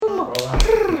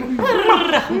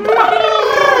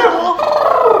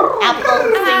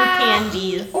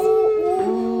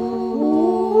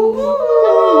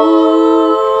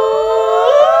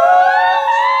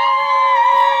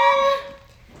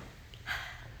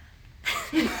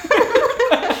That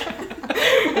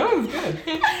was good.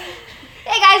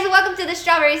 Hey guys, welcome to the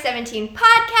Strawburry17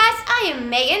 podcast. I am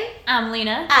Megan. I'm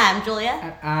Lena. I'm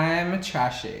Julia. And I'm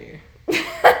trashy.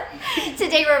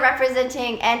 Today we're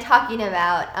representing and talking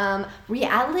about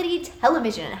reality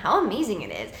television and how amazing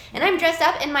it is. And I'm dressed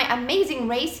up in my amazing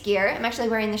race gear. I'm actually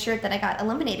wearing the shirt that I got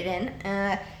eliminated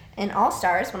in All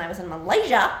Stars when I was in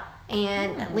Malaysia.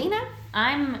 And Lena?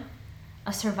 I'm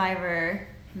a Survivor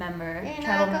member. You're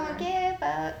tribal not member. gonna give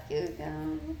up, you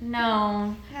go.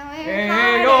 No. However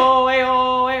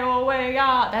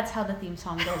Yeah. That's how the theme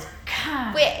song goes.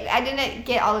 Wait, I didn't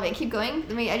get all of it. Keep going.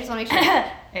 I just want to make sure.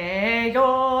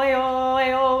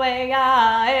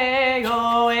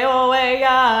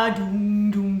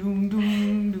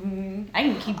 I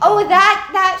can keep Oh, going.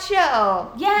 that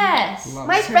show. Yes. Love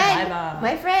My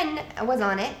it. friend was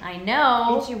on it. I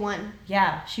know. And she won.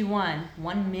 Yeah, she won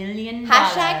 $1 million.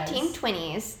 Hashtag Team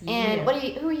 20s. And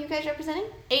Yeah. who are you guys representing?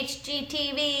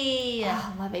 HGTV.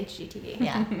 Oh, I love HGTV.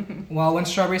 Yeah. Well, when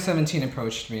Strawberry17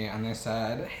 approached me and they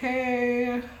said,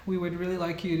 hey, we would really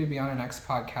like you to be on our next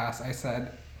podcast, I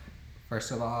said,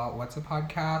 first of all, what's a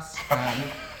podcast?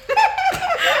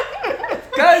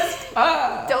 Guys,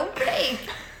 Don't break.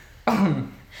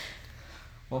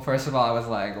 Well, first of all, I was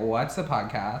like, what's a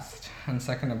podcast? And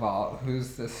second of all,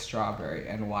 who's this Strawberry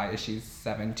and why is she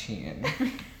 17?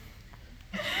 And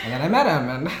then I met him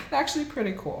and actually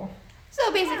pretty cool.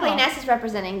 So basically, Wow. Ness is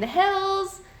representing the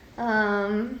Hills.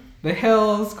 The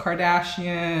Hills,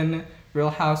 Kardashian, Real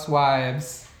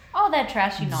Housewives, All that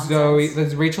trashy nonsense. Zoe,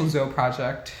 the Rachel Zoe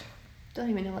Project. Don't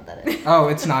even know what that is. Oh,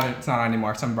 it's not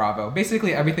anymore. It's on Bravo.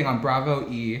 Basically everything on Bravo,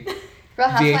 E, Real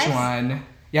Housewives? VH1.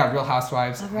 Yeah, Real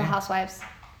Housewives. Oh, Real Housewives.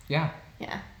 Yeah.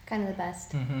 Yeah, kind of the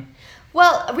best. Mm-hmm.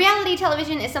 Well, reality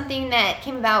television is something that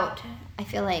came about, I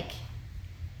feel like,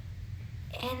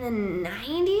 in the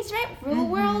 90s, right? Real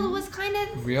World was kind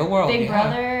of Real World. Big yeah.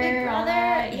 Brother. Big all Brother.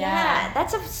 that, Yeah,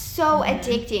 that's so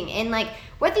addicting. And like,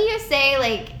 whether you say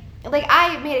like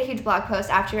I made a huge blog post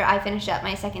after I finished up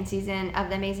my second season of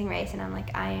The Amazing Race, and I'm like,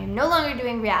 I am no longer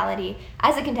doing reality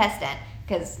as a contestant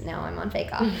because now I'm on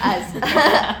Fake Off as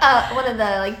one of the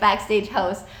like backstage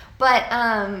hosts. But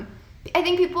I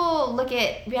think people look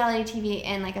at reality TV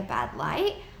in like a bad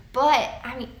light, but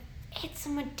I mean, it's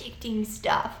some addicting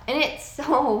stuff, and it's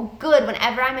so good.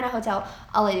 Whenever I'm in a hotel,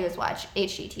 all I do is watch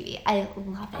HGTV. I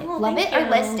love it. Oh, love it thank or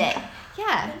you. list it.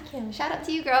 Yeah. Thank you. Shout out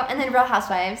to you, girl. And then Real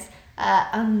Housewives,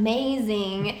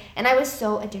 amazing. And I was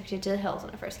so addicted to The Hills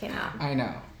when it first came out. I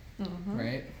know.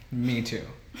 Right? Me too.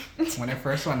 When it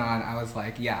first went on, I was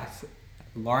like, yes.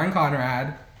 Lauren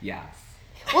Conrad, yes.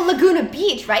 Well, Laguna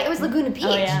Beach, right? It was Laguna Beach.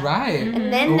 Oh, yeah. Right.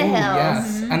 And then The Ooh, Hills.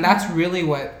 Yes. And that's really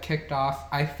what kicked off,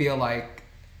 I feel like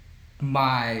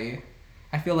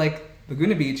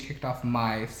Laguna Beach kicked off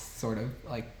my sort of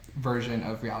like version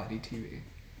of reality TV.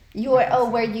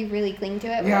 Where you really cling to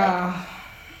it? Yeah.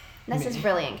 This is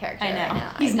really in character. I know. Right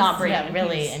now. He's not Yeah, breaking.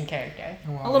 really He's in character.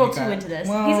 Well, a little you too got- into this.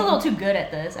 well, He's a little too good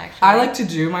at this, actually. I like to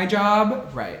do my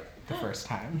job right the first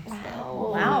time.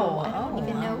 Wow. I don't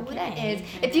even know who that okay. is.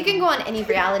 If you can go on any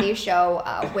reality show,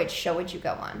 which show would you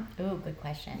go on? Ooh, good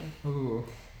question. Ooh.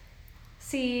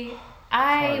 See,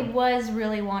 I Sorry. was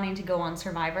really wanting to go on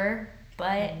Survivor,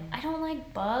 but I don't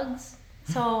like bugs.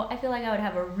 So I feel like I would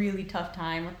have a really tough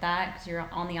time with that because you're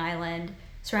on the island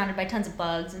surrounded by tons of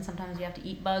bugs, and sometimes you have to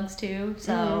eat bugs too.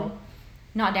 So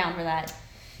not down for that.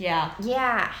 Yeah.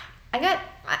 Yeah, I got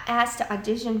asked to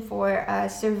audition for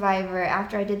Survivor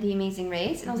after I did The Amazing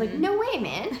Race, and I was like, no way,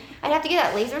 man. I'd have to get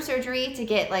that laser surgery to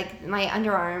get like my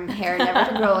underarm hair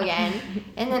never to grow again,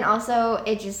 and then also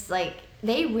it just like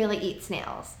they really eat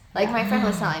snails. Like my friend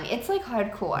was telling me, it's like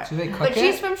hardcore. Do they cook But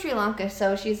she's it? from Sri Lanka,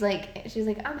 so she's like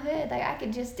I'm hood. Like I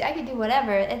could do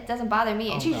whatever. It doesn't bother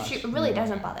me, and Oh, she gosh, really yeah.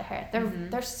 doesn't bother her.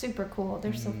 They're super cool.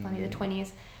 They're so funny. The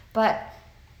 20s, but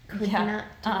could Yeah.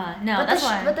 not. do No, but that's the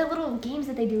why. But the little games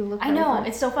that they do look. I really know, fun.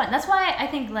 it's so fun. That's why I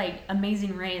think like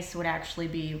Amazing Race would actually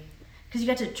be, because you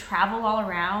get to travel all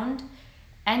around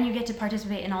and you get to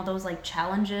participate in all those like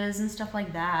challenges and stuff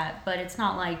like that, but it's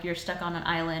not like you're stuck on an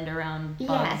island around bugs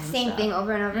Yeah, and same stuff. thing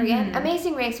over and over again.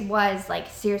 Amazing Race was like,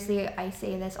 seriously, I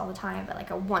say this all the time, but like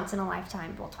a once in a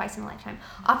lifetime, well, twice in a lifetime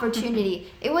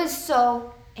opportunity. It was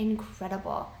so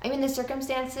incredible. I mean, the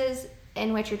circumstances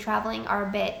in which you're traveling are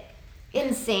a bit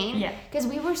insane. Yeah. Because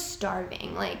we were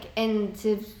starving, like, and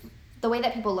to the way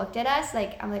that people looked at us,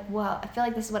 like, I'm like, well, I feel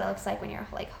like this is what it looks like when you're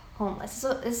like homeless.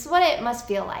 So this is what it must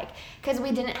feel like, because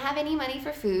we didn't have any money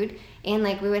for food, and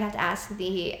like we would have to ask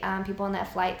the people on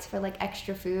that flights for like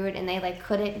extra food, and they like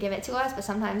couldn't give it to us, but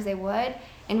sometimes they would,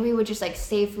 and we would just like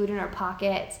save food in our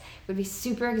pockets. We'd be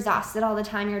super exhausted all the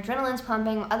time. Your adrenaline's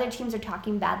pumping. Other teams are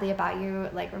talking badly about you.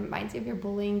 It like reminds you of your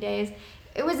bullying days.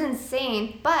 It was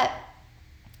insane, but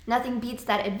nothing beats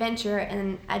that adventure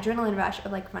and adrenaline rush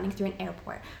of like running through an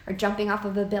airport or jumping off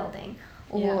of a building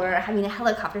or having a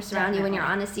helicopter surround you when you're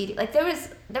on a seat. Like there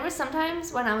was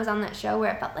sometimes when I was on that show where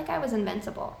it felt like I was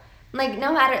invincible. Like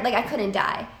no matter, like I couldn't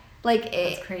die. Like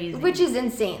that's crazy. Which is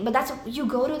insane. But that's, you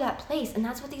go to that place, and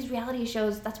that's what these reality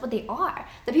shows, that's what they are.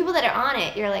 The people that are on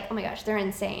it, you're like, oh my gosh, they're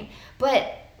insane.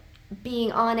 But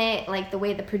being on it, like the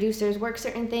way the producers work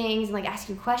certain things and like ask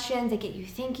you questions, they get you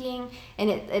thinking, and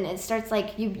it starts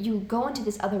like you go into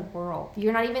this other world.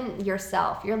 You're not even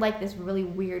yourself. You're like this really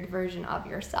weird version of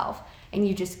yourself, and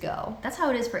you just go. That's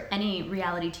how it is for any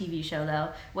reality TV show, though.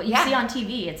 What you see on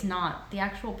TV, it's not the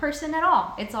actual person at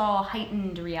all. It's all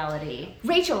heightened reality.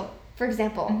 Rachel, for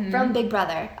example, from Big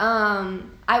Brother.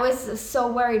 I was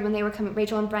so worried when they were coming,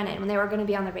 Rachel and Brennan, when they were going to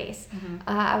be on the race.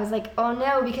 I was like, oh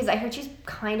no, because I heard she's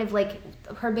kind of like,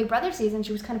 her Big Brother season,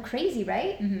 she was kind of crazy,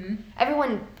 right?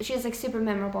 She's like super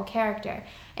memorable character.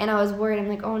 And I was worried, I'm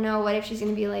like, oh no, what if she's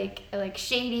going to be like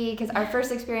shady? Because our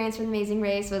first experience with Amazing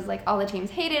Race was like all the teams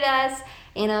hated us.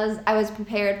 And I was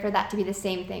prepared for that to be the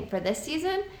same thing for this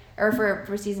season, or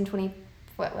for season 20,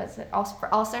 what was it,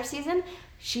 for All-Star season.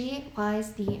 She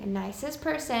was the nicest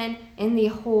person in the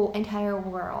whole entire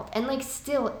world, and like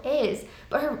still is.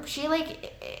 But she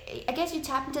like, I guess you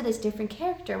tap into this different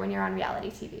character when you're on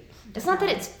reality TV. It's not that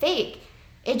it's fake.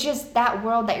 It's just that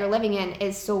world that you're living in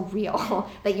is so real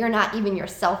that you're not even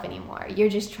yourself anymore. You're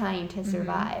just trying to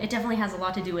survive. It definitely has a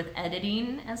lot to do with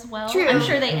editing as well. True. I'm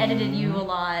sure they edited you a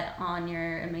lot on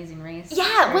your Amazing Race.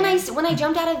 Yeah, when I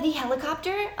jumped out of the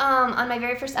helicopter on my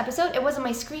very first episode, it wasn't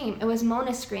my scream. It was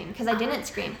Mona's scream, because I didn't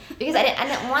scream. Because I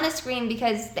didn't want to scream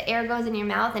because the air goes in your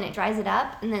mouth and it dries it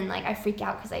up, and then like I freak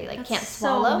out because I like can't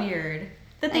swallow. So weird.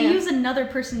 That they use another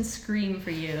person's scream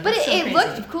for you. But That's it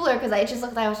looked cooler because I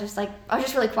was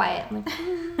just really quiet. I'm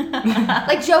like,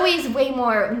 like Joey's way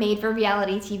more made for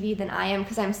reality TV than I am,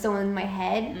 because I'm so in my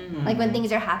head. Like when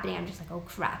things are happening, I'm just like, oh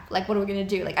crap, like what are we gonna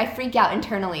do? Like I freak out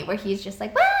internally, where he's just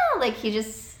like, wow, like he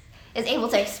just is able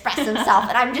to express himself,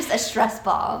 and I'm just a stress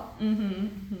ball.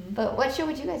 But what show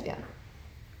would you guys be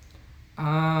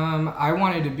on? I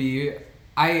wanted to be.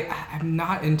 I'm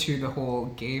not into the whole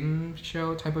game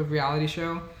show type of reality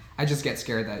show. I just get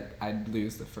scared that I'd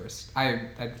lose the first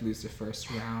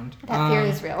round. That fear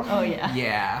is real. Oh yeah.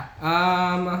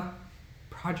 Yeah.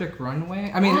 Project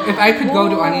Runway. I mean, if I could go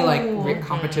to any like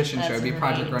competition show, it'd be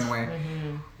Project Runway,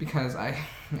 because I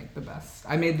make the best.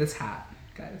 I made this hat,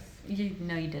 guys.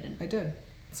 No, you didn't. I did.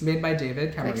 It's made by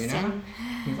David Camarino. Kristen.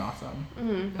 He's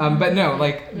awesome. But no,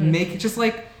 like make just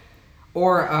like.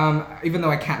 Or even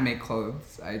though I can't make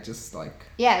clothes, I just like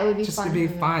it would be just fun. to be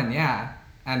fun, yeah.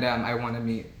 And I want to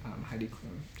meet Heidi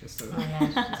Klum just so.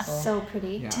 So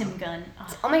pretty. Yeah. Tim Gunn.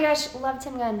 Oh my gosh, love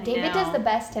Tim Gunn. David know. does the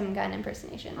best Tim Gunn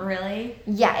impersonation. Really?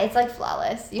 Yeah, it's like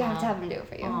flawless. You have to have him do it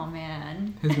for you. Oh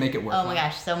man. His make it work. Oh my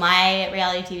gosh, so my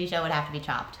reality TV show would have to be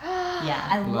Chopped. Yeah.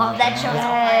 I love that show so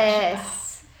much. Yes.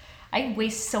 I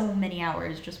waste so many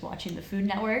hours just watching the Food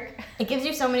Network. It gives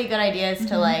you so many good ideas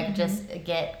to like just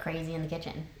get crazy in the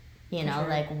kitchen. You know,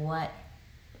 like what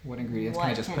ingredients can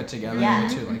I just put together Yeah.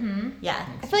 to like Yeah.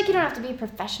 I feel like you don't have to be a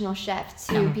professional chef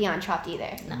to be on Chopped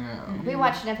either. no. We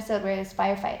watched an episode where it was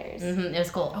firefighters. It was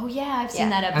cool. Oh yeah, I've seen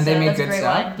that episode. And they made That's a good great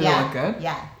stuff. one. Did Yeah. it look good?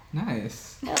 Yeah.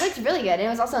 Nice. It looked really good. And it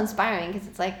was also inspiring because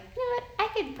it's like, you know what,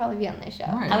 I could probably be on this show.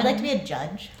 Right. I would like to be a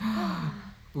judge.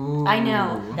 Ooh. I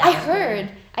know. I heard,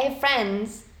 I have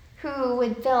friends who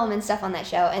would film and stuff on that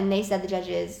show, and they said the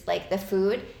judges, like, the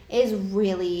food is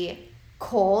really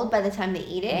cold by the time they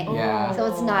eat it. Yeah.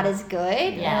 So it's not as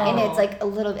good. Yeah. And it's like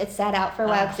it's sat out for a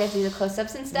while because they have to do the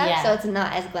close-ups and stuff. Yeah. So it's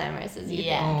not as glamorous as you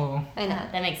Yeah. think. Oh. I know.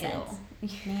 That makes sense.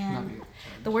 Love Man. you.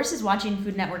 The worst is watching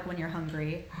Food Network when you're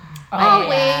hungry.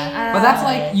 Oh, yeah. But that's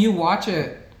like you watch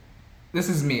it. This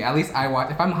is me. At least I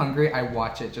watch. If I'm hungry, I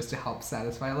watch it just to help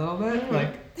satisfy a little bit.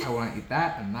 Like I want to eat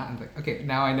that and that. And like, okay,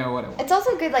 now I know what I want. It's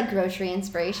also good, like, grocery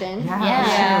inspiration.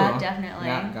 Yeah, true. definitely.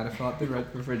 Yeah, gotta fill up the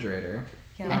refrigerator.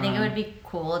 I think it would be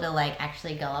cool to like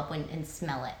actually go up and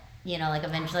smell it. You know, like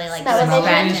eventually like Smell-o-vision.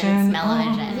 scratch it and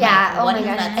smell-o-vision. Yeah, Like, oh what my does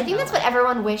gosh. that I think that's smell what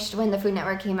everyone wished when the Food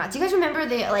Network came out. Do you guys remember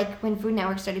when Food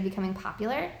Network started becoming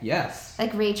popular? Yes.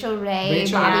 Like Rachel Ray,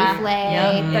 Rachel, Bobby yeah.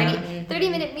 Flay, Yep.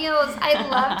 30-minute meals. I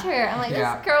loved her. I'm like,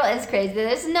 Yeah. this girl is crazy.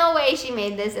 There's no way she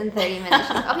made this in 30 minutes.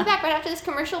 She's like, I'll be back right after this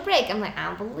commercial break. I'm like, I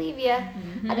don't believe you.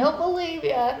 I don't believe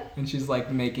ya. And she's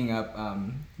like making up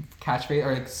catchphrase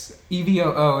or it's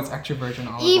EVOO, it's extra virgin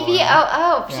olive oil. EVOO.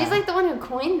 Yeah. She's like the one who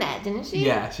coined that, didn't she?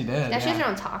 Yeah, she did. Now she has her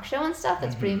own talk show and stuff.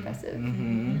 That's pretty impressive.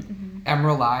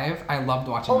 Emerald Live, I loved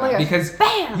watching Oh my that gosh. because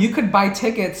Bam! you could buy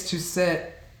tickets to sit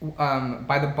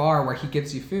by the bar where he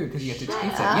gives you food because you get to taste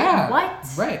it. up. Yeah. What?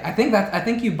 Right. I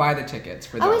think you buy the tickets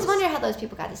for those. I always wonder how those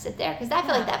people got to sit there because I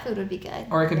feel like that food would be good.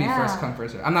 Or it could be Yeah. first come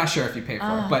first serve. I'm not sure if you pay for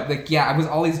it, but like yeah, I was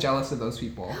always jealous of those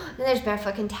people. Then there's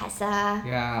Barefoot Contessa.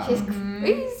 Yeah. She's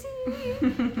crazy.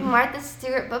 Martha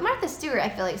Stewart, but Martha Stewart, I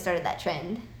feel like started that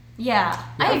trend. Yeah,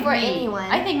 I Before agree. anyone.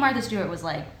 I think Martha Stewart was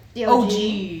like The OG. OG.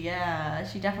 Yeah,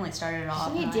 she definitely started it off.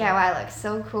 She made and DIY look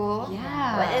so cool.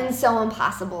 Yeah. And so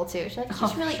impossible too. She's like, it's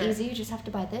just Oh, really sure. easy. You just have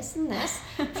to buy this and this.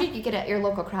 You get it at your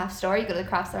local craft store. You go to the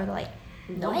craft store, they're like,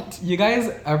 what? You guys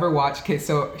ever watch? Okay,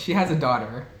 so she has a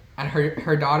daughter, and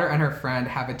her daughter and her friend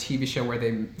have a TV show where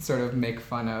they sort of make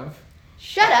fun of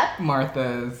Shut up.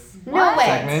 Martha's No way.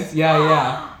 segments.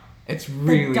 Yeah. It's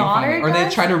really daughter funny. Or they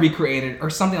does? try to recreate it or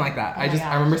something like that. Oh I my just I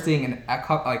gosh. remember seeing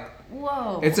like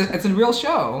Whoa. it's a real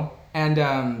show, and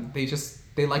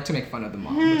they like to make fun of the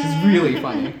mom, which is really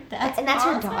funny. And that's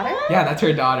her daughter? Yeah, that's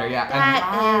her daughter. Yeah, That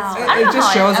Wow. is. I don't it know just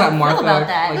how shows I that would Martha feel about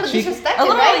that. A like little she. disrespected, a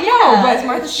little, right? yeah. No, Is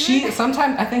Martha but Stewart? she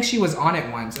sometimes I think she was on it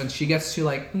once, and she gets to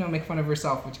like make fun of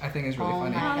herself, which I think is really Oh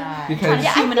funny. my god. Because Trying to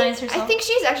Yeah, humanize I herself. think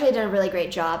she's actually done a really great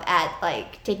job at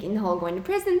like taking the whole going to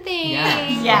prison thing. Yeah.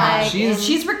 Yeah, like, She's- and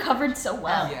she's recovered so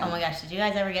well. Yeah. Oh my gosh, did you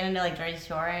guys ever get into like Jersey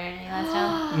Shore or any of that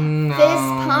stuff? no.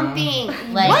 fist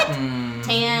pumping. Like what?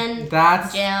 tan,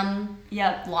 That's gym,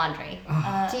 Yep. laundry,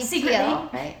 Secretly.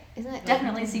 GTL, right? Isn't it?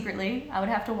 Definitely secretly. I would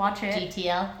have to watch it.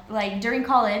 GTL. Like during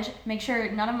college, make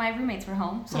sure none of my roommates were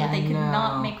home so that Yeah. they could No.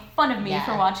 not make fun of me Yeah.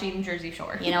 for watching Jersey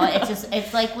Shore. You know,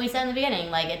 it's like we said in the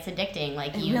beginning, like it's addicting.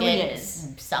 Like It you really get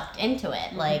is. sucked into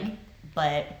it. Like,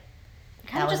 but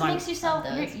Kind that of was just one makes yourself.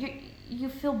 of those. You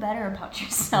feel better about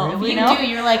yourself. you You know. do.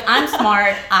 You're like, I'm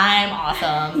smart. I'm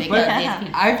awesome because But these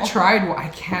people. I've tried. I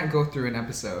can't go through an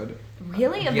episode.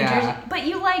 Really? Of Yeah. the Jersey. But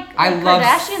you like I the love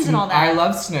Kardashians and all that. I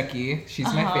love Snooki. She's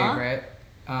my Uh-huh. favorite.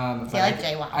 See, but I like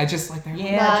JWoww. I just like their.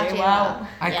 Yeah, Love Jay, JWoww. wow.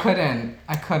 I Yeah. couldn't.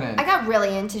 I got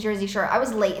really into Jersey Shore. I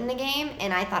was late in the game,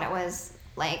 and I thought it was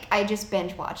like I just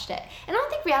binge watched it. And I don't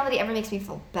think reality ever makes me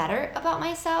feel better about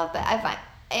myself, but I find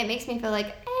it makes me feel like,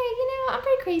 hey, I'm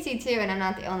pretty crazy too, and I'm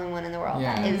not the only one in the world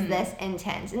that Yeah. is this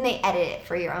intense. And they edit it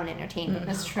for your own entertainment.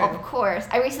 That's true. Of course.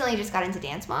 I recently just got into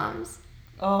Dance Moms.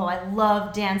 Oh, I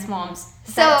love Dance Moms.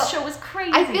 So, That show was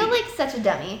crazy. I feel like such a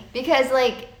dummy because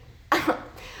like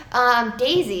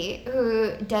Daisy,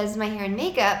 who does my hair and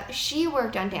makeup, she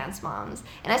worked on Dance Moms,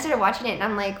 and I started watching it, and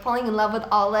I'm like falling in love with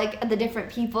all like the different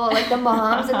people, like the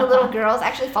moms and the little girls. I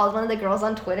actually followed one of the girls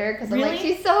on Twitter because I'm like,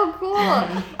 Really? she's so cool.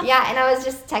 Yeah, and I was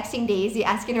just texting Daisy,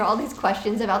 asking her all these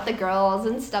questions about the girls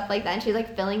and stuff like that, and she's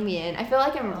like filling me in. I feel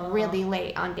like I'm really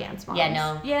late on Dance Moms. Yeah,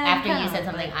 no. Yeah, After you kinda, said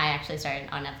something, but- I actually started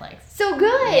on Netflix. So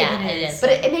good. Yeah, it is.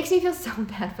 But it makes me feel so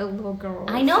bad for the little girls.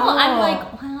 I know. Oh. I'm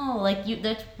like, wow, like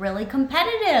that's really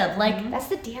competitive. Like That's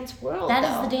the dance world. that is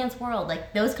though. the dance world.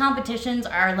 Like those competitions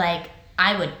are like,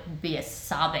 I would be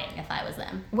sobbing if I was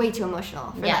them. Way too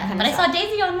emotional for that Yeah, kind but of I stuff. saw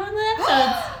Daisy on one of the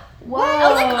episodes. Whoa. I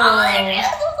was like, oh my goodness, I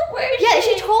was like, where is Yeah,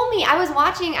 she? she told me. I was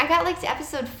watching. I got like to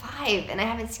episode 5, and I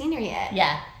haven't seen her yet.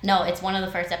 Yeah, no, it's one of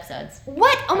the first episodes.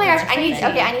 What? Oh my gosh! I need. Crazy.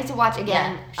 Okay, I need to watch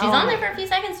again. Yeah, she's Oh on my- there for a few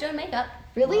seconds doing makeup.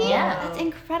 Really? Yeah. That's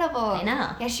incredible. I know.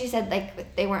 Yeah, she said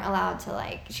like they weren't allowed to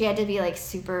like. She had to be like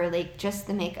super like just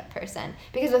the makeup person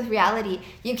because with reality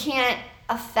you can't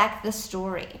affect the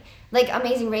story. Like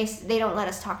Amazing Race, they don't let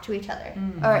us talk to each other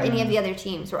or any of the other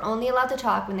teams. We're only allowed to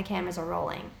talk when the cameras are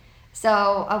rolling.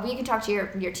 So you can talk to your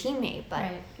teammate, but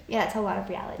Right. yeah, that's a lot of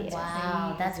reality.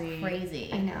 Wow, that's Crazy. crazy.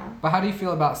 I know. But how do you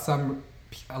feel about some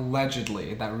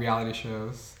allegedly that reality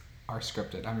shows are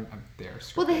scripted? I mean, they're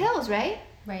scripted. Well, The Hills, right?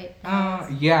 Right.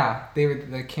 Yeah,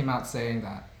 they came out saying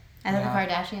that. I thought Yeah.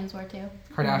 the Kardashians were too.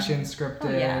 Kardashian scripted.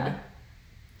 Oh, yeah.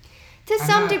 To I'm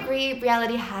some not- degree,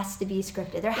 reality has to be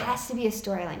scripted. There has to be a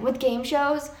storyline. With game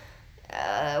shows,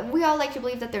 we all like to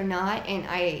believe that they're not. And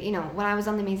when I was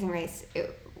on The Amazing Race,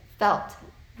 it felt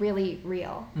really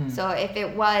real. So if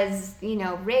it was,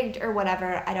 rigged or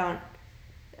whatever, I don't.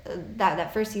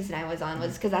 That first season I was on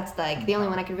was because that's like the only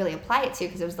one I could really apply it to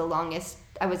because it was the longest.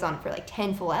 I was on for like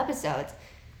 10 full episodes.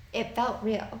 It felt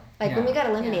real. Like when we got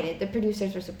eliminated, the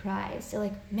producers were surprised. They're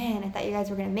like, "Man, I thought you guys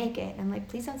were gonna make it." And I'm like,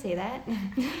 "Please don't say that."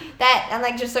 I'm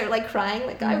like just started like crying,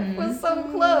 like I was so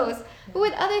close. But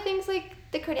with other things like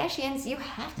the Kardashians, you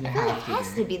have to. You I feel like have it to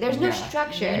has be. to be. There's no Yeah.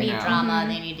 structure. You need know. drama.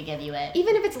 They need to give you it.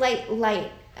 Even if it's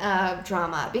light,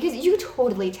 drama, because you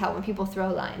totally tell when people throw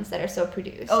lines that are so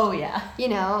produced. Oh yeah. You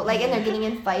know, like, and they're getting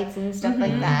in fights and stuff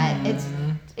like that.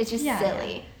 It's just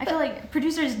silly. I feel like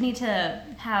producers need to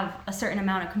have a certain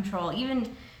amount of control,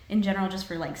 even in general, just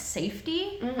for like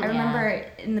safety. I remember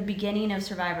in the beginning of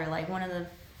Survivor, like one of the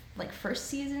like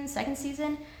second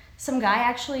season, some guy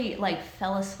actually like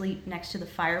fell asleep next to the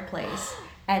fireplace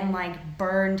and like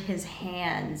burned his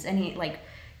hands, and he like,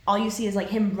 all you see is like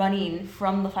him running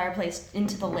from the fireplace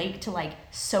into the lake to like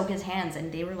soak his hands,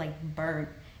 and they were like burnt.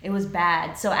 It was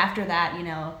bad. So after that, you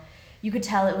know, you could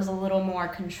tell it was a little more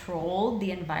controlled,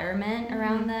 the environment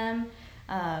around them.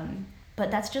 But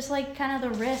that's just like kind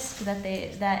of the risk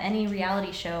that any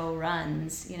reality show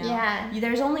runs, you know. Yeah.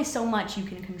 There's only so much you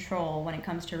can control when it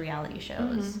comes to reality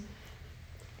shows.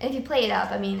 And if you play it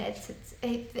up, I mean,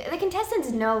 the contestants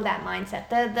know that mindset.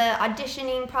 The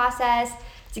auditioning process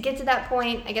to get to that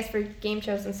point, I guess for game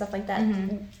shows and stuff like that,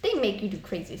 they make you do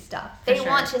crazy stuff. They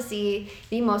want to see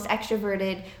the most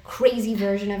extroverted, crazy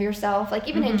version of yourself. Like,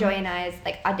 even in Joy and I's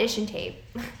like audition tape,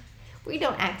 we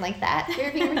don't act like that.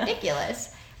 We're being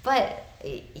ridiculous. But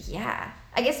yeah,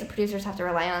 I guess the producers have to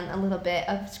rely on a little bit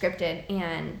of scripted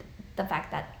and the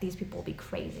fact that these people will be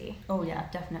crazy. Oh yeah,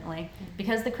 definitely.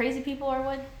 Because the crazy people are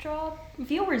what draw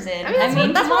viewers in. I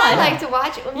mean, that's what I like to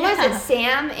watch. What was Yeah. it,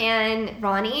 Sam and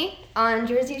Ronnie on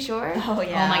Jersey Shore? Oh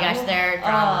yeah. Oh my gosh, their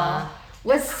drama.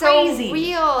 Was crazy. so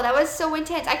real. That was so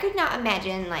intense. I could not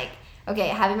imagine, like, okay,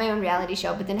 having my own reality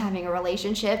show, but then having a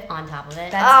relationship. On top of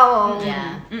it.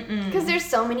 Yeah. Yeah. Because there's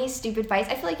so many stupid fights.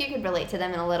 I feel like you could relate to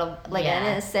them in a little, like, Yeah.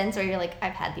 in a sense where you're like,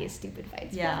 I've had these stupid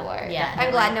fights Yeah. before. Yeah.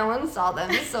 I'm glad no one saw them.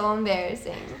 It's so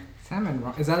embarrassing. Sam and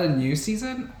Ron, is that a new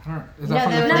season? I don't. Is No, that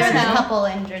from there the was first a season? couple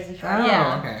in Jersey Shore. Oh,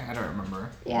 Yeah. okay. I don't remember.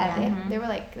 Yeah, Yeah. they were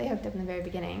like, they hooked up in the very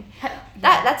beginning.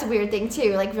 That's a weird thing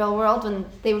too. Like Real World, when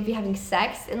they would be having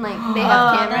sex and like they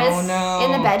have cameras Oh, no.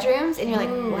 in the bedrooms, and you're like,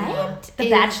 what? The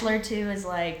Bachelor too is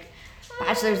like,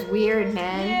 Bachelor's weird,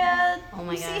 man. yeah. Oh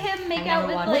my you God. see him make I've out never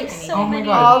with watched like anything. so Oh my many.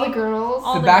 God. All the girls.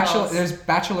 All The the Bachelor. girls. There's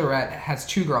Bachelorette has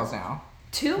 2 girls now.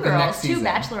 2 the girls, next 2 season.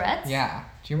 bachelorettes. Yeah.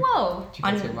 Do you? Whoa. Did you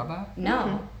guys On- hear about that?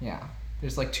 No. Yeah.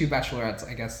 There's like 2 bachelorettes,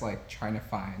 I guess, like trying to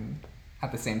find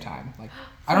at the same time. Like,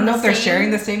 I don't know if they're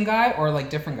sharing the same guy or like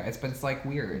different guys, but it's like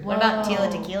weird. What about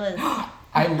Tila Tequila's?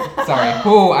 Sorry.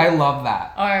 Oh, I love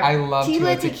that. I love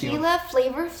Tila Tila Tequila,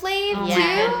 Flavor Flav, Oh too.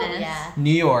 my goodness. Yeah.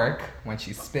 New York, when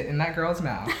she spit in that girl's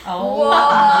mouth. Oh.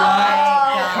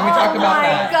 Can we talk about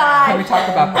that? God. Can we talk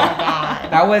about that?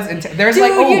 God. That was intense. There's Dude,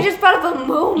 like, oh, you just brought up a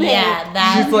moment. Yeah,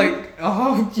 that. she's like,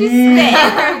 oh, She spit in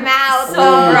her mouth. So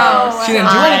gross. She didn't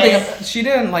do Eyes. anything. She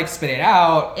didn't like spit it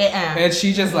out. And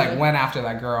she just like went after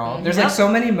that girl. There's like so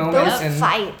many moments Those and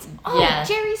fights. Oh, Yeah.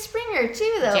 Jerry Springer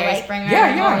too, though. Jerry like, Springer.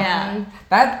 Yeah, yeah. Oh, yeah.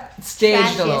 that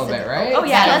staged a little Trashiest bit, of- right? Oh,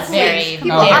 yeah, That's very.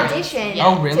 People Okay. audition. Yeah.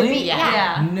 Oh, To really? be, Yeah.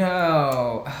 Yeah.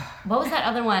 No. What was that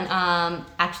other one?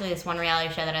 Actually, this one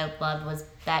reality show that I loved was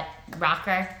that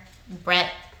rocker,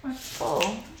 Brett.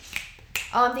 Oh,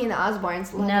 I'm thinking the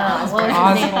Osbournes. Love No, the what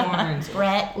Osbournes. was his name? Osbournes.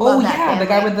 Brett. Oh Love that yeah, the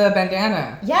guy family. with the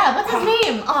bandana. Yeah, what's his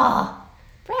name? Oh,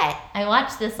 Brett. I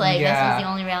watched this. Like Yeah. this was the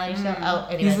only reality show. Oh,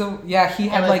 anyway. He's the he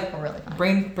had was like really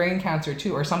fun. brain cancer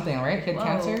too or something, right? He had I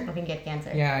cancer. think he had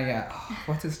cancer. Yeah, yeah. Oh,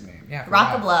 what's his name? Yeah. I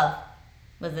Rock of forgot. Love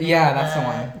was the name. Yeah, of that's the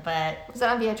one. But Was that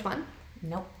on VH1?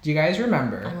 nope, Do you guys I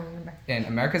remember don't remember. in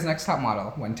America's Next Top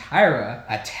Model when Tyra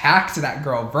attacked that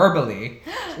girl verbally?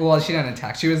 Well, she didn't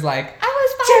attack. She was like, I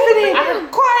was fighting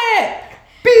Tiffany, quiet,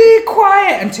 be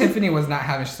quiet. And Tiffany was not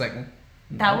having. She's like,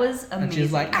 That was amazing. and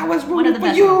she's like, I was One rooting of the for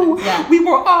best you. moments. Yeah. We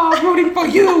were all rooting for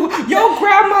you. Your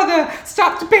grandmother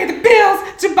stopped to pay the bills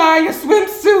to buy your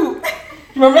swimsuit.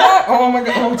 Remember that? Oh my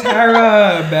god. Oh,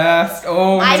 Tyra, best.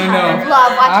 Oh, I no.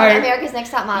 love watching I- America's Next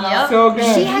Top Model. Yep. So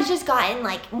good. She has just gotten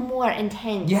like more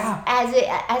intense. Yeah.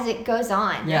 As it goes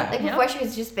on. Yeah. Like Yep. before, she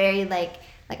was just very like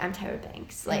I'm Tyra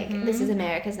Banks. Like this is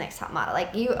America's Next Top Model.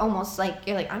 Like you almost like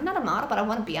you're like I'm not a model, but I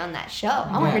want to be on that show.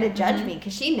 I want her to judge me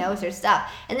because she knows her stuff.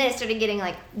 And then it started getting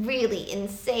like really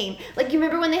insane. Like you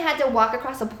remember when they had to walk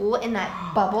across a pool in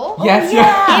that bubble? Yes,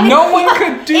 yeah. yeah. No one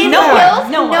could do In that.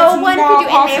 Hills, No no one. one It's could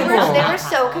not do it. And they possible. were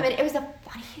so committed. It was the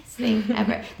funniest thing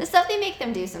ever. The stuff they make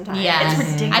them do sometimes. Yeah. It's Mhm.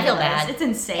 ridiculous. I feel bad. It's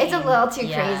insane. It's a little too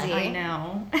Yeah, crazy. I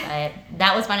know. But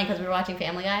that was funny because we were watching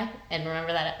Family Guy, and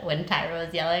remember that when Tyra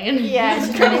was yelling and Yeah,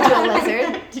 she turned into a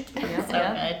lizard. so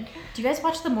Yeah. good. Do you guys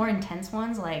watch the more intense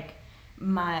ones? Like,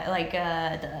 my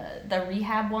the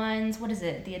rehab ones. What is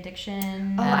it? The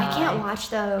addiction. Oh, I can't watch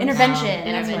those. Intervention.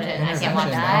 That's what it is. I can't Intervention.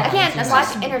 watch that. I can't That's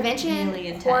watch Intervention, really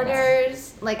intense.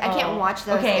 Hoarders. Like, I can't watch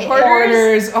those. Okay,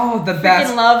 Hoarders. Oh, the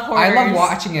best. love Hoarders. I love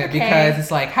watching it Okay. because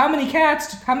it's like, how many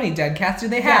dead cats do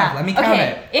they have? Let me count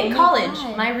it. In my college,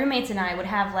 God. my roommates and I would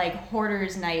have like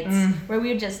Hoarders nights where we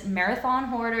would just marathon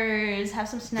Hoarders, have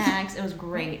some snacks. It was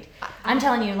great. I'm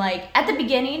telling you, like at the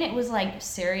beginning, it was like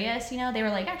serious. You know, they were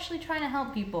like actually trying to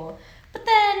help people. But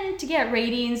then to get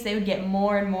ratings, they would get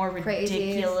more and more Crazies,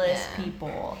 ridiculous yeah.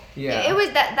 people. Yeah. It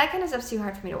was that kind of stuff's too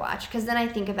hard for me to watch because then I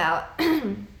think about.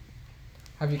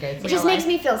 Have you guys? It just makes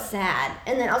me feel sad,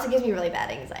 and then also gives me really bad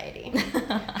anxiety.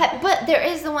 But there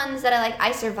is the ones that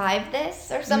I survived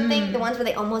this or something. The ones where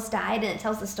they almost died, and it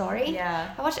tells the story.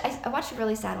 Yeah. I watched a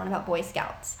really sad one about Boy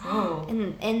Scouts. Oh.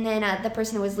 And then the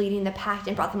person who was leading the pact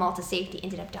and brought them all to safety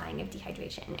ended up dying of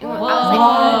dehydration. And Whoa. I was like,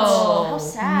 what? How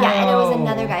sad. Yeah, and it was Whoa.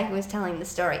 another guy who was telling the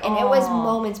story, and it was Oh.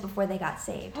 moments before they got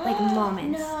saved, like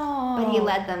moments. No. But he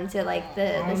led them to like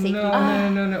the Oh, safety.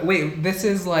 no. Wait, this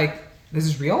is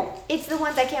real? It's the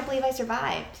ones I can't believe I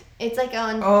survived. It's like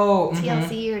on Oh,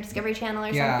 TLC or Discovery Channel or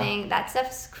Yeah. something. That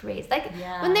stuff's crazy. Like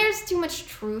Yeah. when there's too much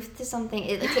truth to something,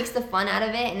 it takes the fun out of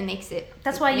it and it makes it.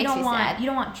 That's why you makes don't me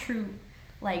want sad. true,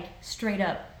 like straight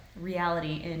up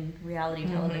reality in reality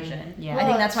television. Yeah. I think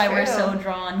Well, that's why we're true. so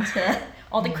drawn to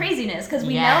all the craziness because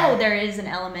we Yeah. know there is an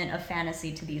element of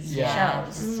fantasy to these Yeah.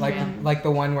 shows. Like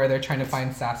the one where they're trying to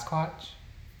find Sasquatch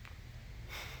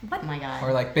Oh my god.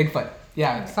 or like Bigfoot.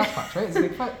 Yeah, Sasquatch, right? Is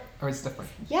it Bigfoot or it's different?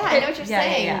 Yeah, I know what you're Yeah,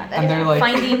 saying. yeah. That And is- they're like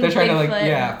Finding they're trying to like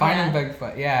Bigfoot. finding Yeah.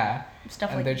 Bigfoot. Yeah. Stuff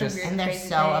And like they're the just- weird, And they're crazy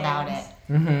so about it.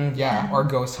 things. Yeah. Or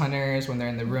ghost hunters when they're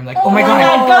in the room like, Oh my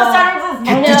god. Ghost Hunters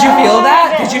is Did you feel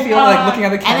that? Did you feel like looking at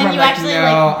the And camera? then you like, actually,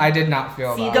 no, like, I did not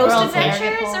feel see that. the Ghost girls there.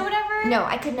 Adventures or whatever. No,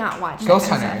 I could not watch. Ghost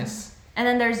that kind of hunters. And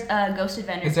then there's Ghost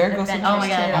Adventures. Is there a Ghost Adventures Oh my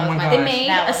god. too. That Oh was my my They gosh. made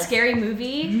that a was- scary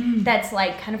movie that's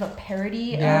like kind of a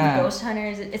parody Yeah. of Ghost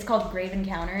Hunters. It's called Grave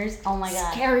Encounters. Oh my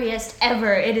god. Scariest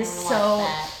ever. It is I so. wanna watch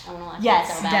that. I wanna watch Yes,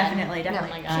 that so bad. definitely. No, Oh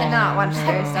my god. cannot watch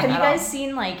scary stuff Have you at all. guys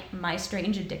seen like My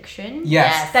Strange Addiction?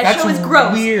 Yes. That that's show is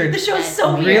gross. Weird. The show is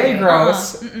so weird. Really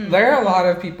gross. Mm-mm. There are a lot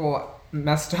of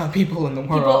messed up people in the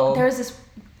world. There was this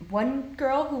one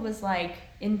girl who was like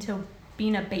into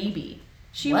being a baby.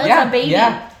 She What? was Yeah, a baby.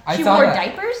 yeah, I She saw wore that.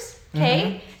 diapers,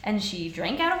 okay? And she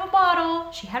drank out of a bottle.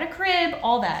 She had a crib,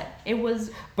 all that. It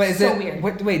was But is so it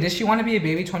weird. wait, does she want to be a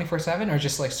baby 24/7 or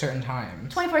just like certain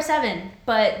times? 24/7,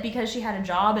 but because she had a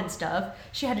job and stuff,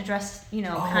 she had to dress,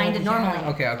 kind of yeah. normally.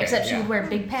 Okay, Except she yeah. would wear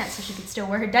big pants so she could still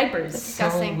wear her diapers. So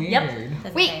Disgusting. weird. Yep.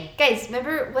 That's Wait, insane. guys,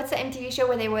 remember what's the MTV show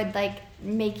where they would like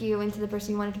make you into the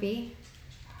person you wanted to be?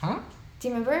 Huh? Do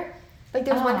you remember? Like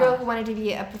there was one Ah. girl who wanted to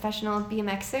be a professional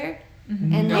BMXer,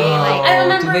 and No. they like I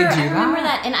remember. Did they do I remember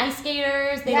that? that in ice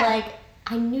skaters. They Yeah.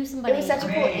 I knew somebody. it was such a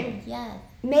cool. Yeah.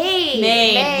 Maid.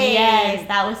 Yes,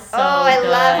 that was so. Oh, I good.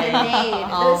 loved Maid. It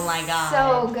Oh was my god.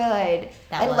 so good.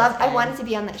 That I was loved. I good. wanted to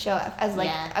be on that show as like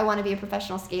Yeah. I want to be a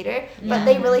professional skater, but Yeah.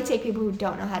 they really take people who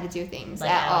don't know how to do things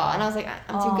Like, at all. And I was like,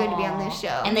 I'm too good to be on this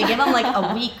show. And they give them like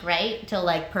a week, right, to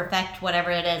like perfect whatever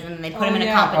it is, and they put them in a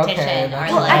yeah, okay, competition.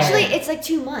 that's or well, like, actually, it's like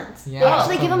 2 months. Yeah, they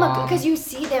actually it's give a them long- because you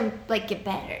see them like get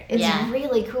better. It's Yeah.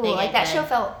 really cool. They Like get that show good.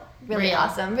 felt really Real.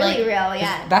 awesome, really Like, real.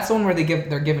 Yeah. That's the one where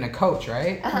they're given a coach,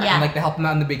 right? Uh-huh. Yeah. And like they help them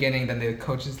out in the beginning, then the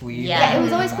coaches leave. Yeah. Yeah, it and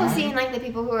was always cool that. seeing like the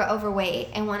people who were overweight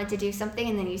and wanted to do something,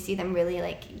 and then you see them really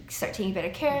like start taking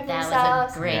better care of that themselves.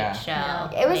 was a great Yeah. show.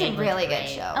 Yeah. It was a Maid really good great.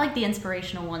 show. I like the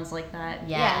inspirational ones like that.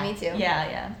 Yeah. me too.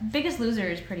 Yeah. Biggest Loser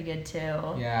is pretty good too.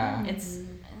 Yeah. It's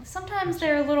sometimes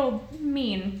they're a little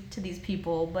mean to these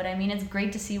people, but I mean it's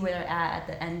great to see where they're at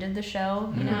the end of the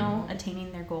show. You know,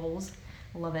 attaining their goals.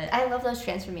 Love it. I love those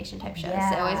transformation type shows. Yeah,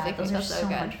 They always make me those feel are so so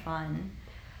good. much fun.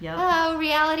 Yep. Oh,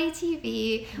 reality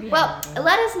TV. Well,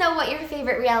 let us know what your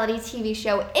favorite reality TV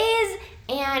show is,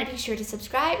 and be sure to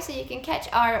subscribe so you can catch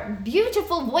our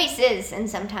beautiful voices and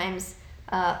sometimes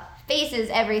faces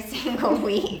every single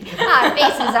week. Our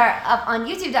faces are up on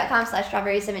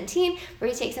youtube.com/strawberry17, where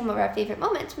we take some of our favorite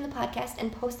moments from the podcast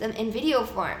and post them in video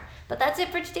form. But that's it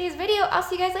for today's video. I'll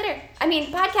see you guys later.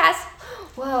 Podcast.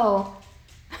 Whoa.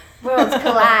 Worlds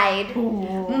collide.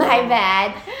 My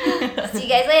bad. See you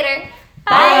guys later.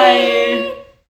 Bye.